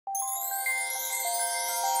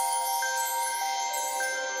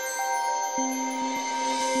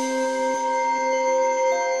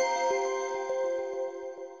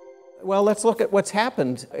Well, let's look at what's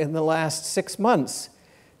happened in the last 6 months.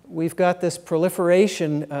 We've got this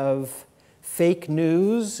proliferation of fake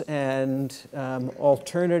news and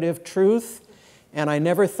alternative truth. And I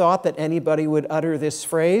never thought that anybody would utter this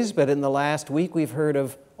phrase, but in the last week we've heard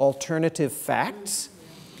of alternative facts.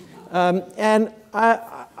 And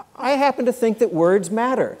I happen to think that words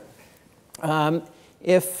matter.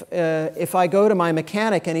 If I go to my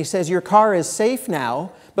mechanic and he says, your car is safe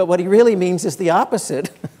now, but what he really means is the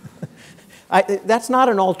opposite, that's not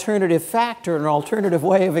an alternative fact or an alternative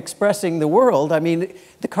way of expressing the world. I mean,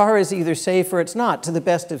 the car is either safe or it's not, to the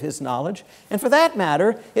best of his knowledge. And for that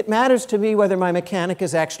matter, it matters to me whether my mechanic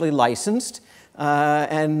is actually licensed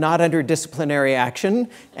and not under disciplinary action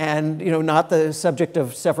and not the subject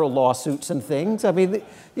of several lawsuits and things. I mean,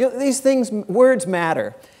 these things, words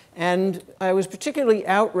matter. And I was particularly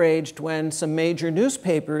outraged when some major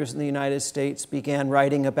newspapers in the United States began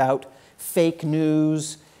writing about fake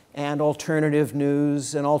news and alternative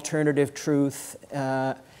news and alternative truth,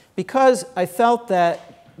 because I felt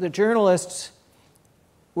that the journalists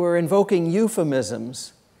were invoking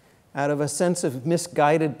euphemisms out of a sense of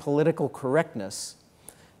misguided political correctness,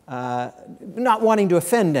 not wanting to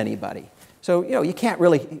offend anybody. So, you can't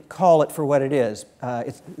really call it for what it is.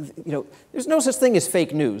 There's no such thing as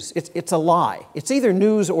fake news. It's a lie. It's either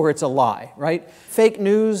news or it's a lie, right? Fake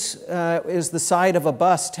news is the side of a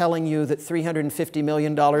bus telling you that $350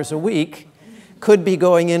 million a week could be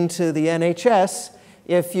going into the NHS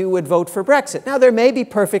if you would vote for Brexit. Now, there may be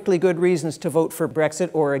perfectly good reasons to vote for Brexit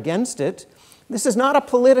or against it. This is not a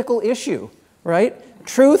political issue, right?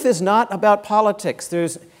 Truth is not about politics.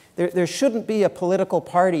 There shouldn't be a political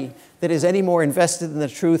party that is any more invested in the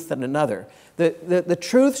truth than another. The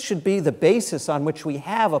truth should be the basis on which we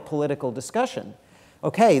have a political discussion.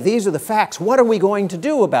 Okay, these are the facts. What are we going to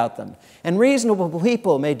do about them? And reasonable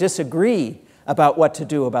people may disagree about what to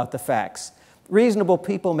do about the facts. Reasonable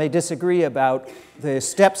people may disagree about the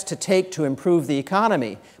steps to take to improve the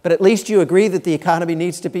economy, but at least you agree that the economy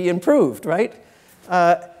needs to be improved, right?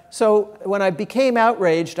 So when I became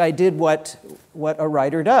outraged, I did what a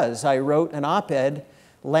writer does. I wrote an op-ed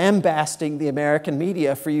lambasting the American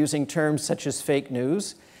media for using terms such as fake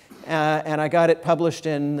news. And I got it published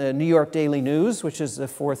in the New York Daily News, which is the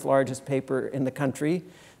 4th largest paper in the country.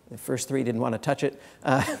 The first 3 didn't want to touch it.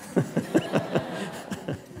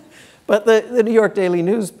 But the New York Daily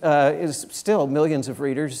News is still millions of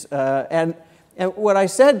readers. And what I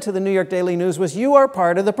said to the New York Daily News was, you are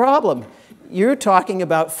part of the problem. You're talking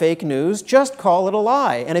about fake news, just call it a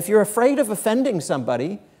lie. And if you're afraid of offending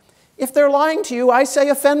somebody, if they're lying to you, I say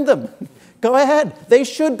offend them. Go ahead. They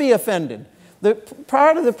should be offended.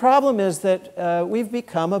 Part of the problem is that we've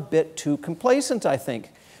become a bit too complacent, I think.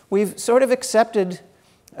 We've sort of accepted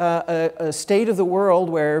a state of the world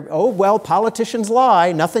where, oh, well, politicians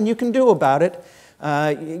lie, nothing you can do about it.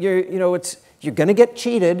 You're going to get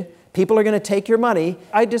cheated. People are going to take your money.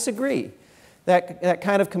 I disagree. That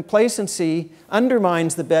kind of complacency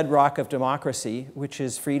undermines the bedrock of democracy, which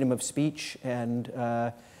is freedom of speech.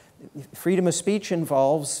 And freedom of speech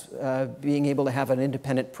involves being able to have an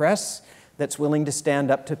independent press that's willing to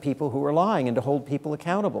stand up to people who are lying and to hold people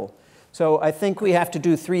accountable. So I think we have to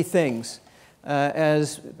do 3 things.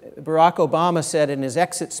 As Barack Obama said in his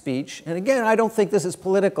exit speech, and again, I don't think this is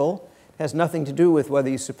political, it has nothing to do with whether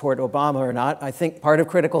you support Obama or not. I think part of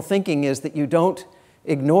critical thinking is that you don't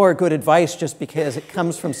ignore good advice just because it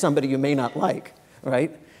comes from somebody you may not like,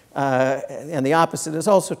 right? And the opposite is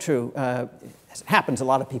also true. It happens, a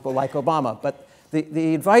lot of people like Obama, but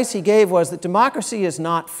the advice he gave was that democracy is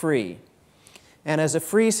not free. And as a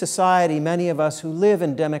free society, many of us who live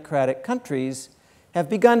in democratic countries have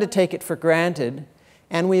begun to take it for granted,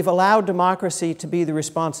 and we've allowed democracy to be the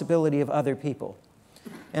responsibility of other people.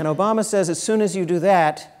 And Obama says as soon as you do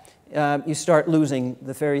that, you start losing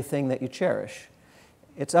the very thing that you cherish.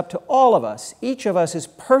 It's up to all of us. Each of us is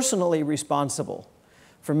personally responsible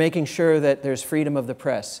for making sure that there's freedom of the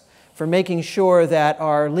press, for making sure that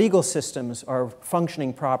our legal systems are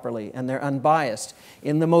functioning properly and they're unbiased.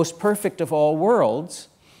 In the most perfect of all worlds,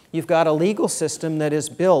 you've got a legal system that is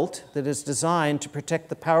built, that is designed to protect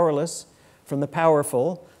the powerless from the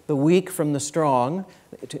powerful, the weak from the strong,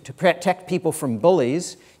 to protect people from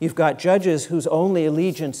bullies. You've got judges whose only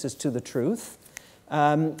allegiance is to the truth.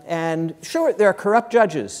 And sure, there are corrupt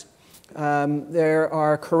judges. There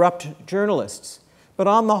are corrupt journalists. But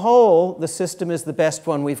on the whole, the system is the best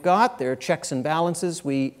one we've got. There are checks and balances.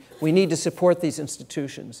 We need to support these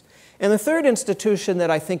institutions. And the third institution that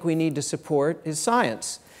I think we need to support is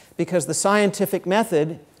science, because the scientific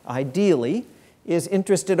method, ideally, is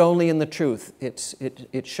interested only in the truth.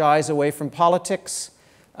 It shies away from politics.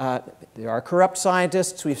 There are corrupt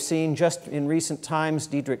scientists. We've seen just in recent times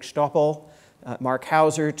Diederik Stoppel, Mark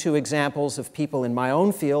Hauser, two examples of people in my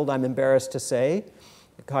own field, I'm embarrassed to say,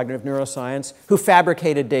 cognitive neuroscience, who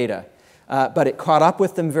fabricated data. But it caught up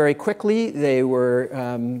with them very quickly. They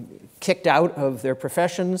were kicked out of their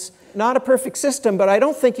professions. Not a perfect system, but I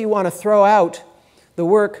don't think you want to throw out the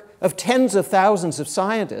work of tens of thousands of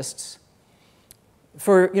scientists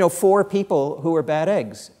for 4 people who are bad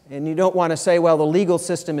eggs. And you don't want to say, well, the legal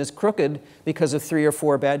system is crooked because of 3 or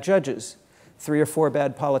 4 bad judges, 3 or 4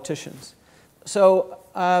 bad politicians. So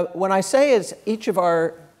when I say it's each of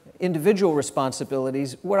our individual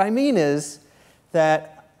responsibilities, what I mean is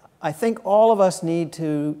that I think all of us need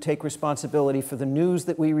to take responsibility for the news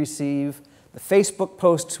that we receive, the Facebook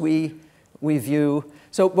posts we view.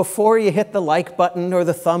 So before you hit the like button or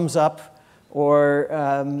the thumbs up or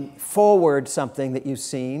forward something that you've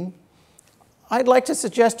seen, I'd like to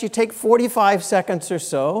suggest you take 45 seconds or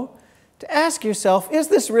so to ask yourself, is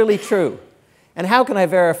this really true? And how can I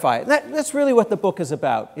verify it? That's really what the book is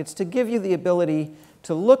about. It's to give you the ability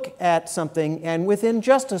to look at something and within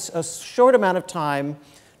just a short amount of time,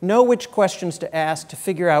 know which questions to ask to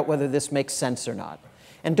figure out whether this makes sense or not.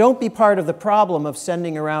 And don't be part of the problem of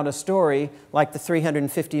sending around a story like the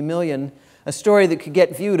 350 million, a story that could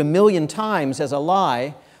get viewed 1 million times as a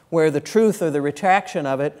lie, where the truth or the retraction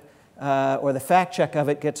of it or the fact check of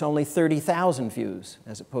it gets only 30,000 views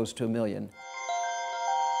as opposed to 1 million.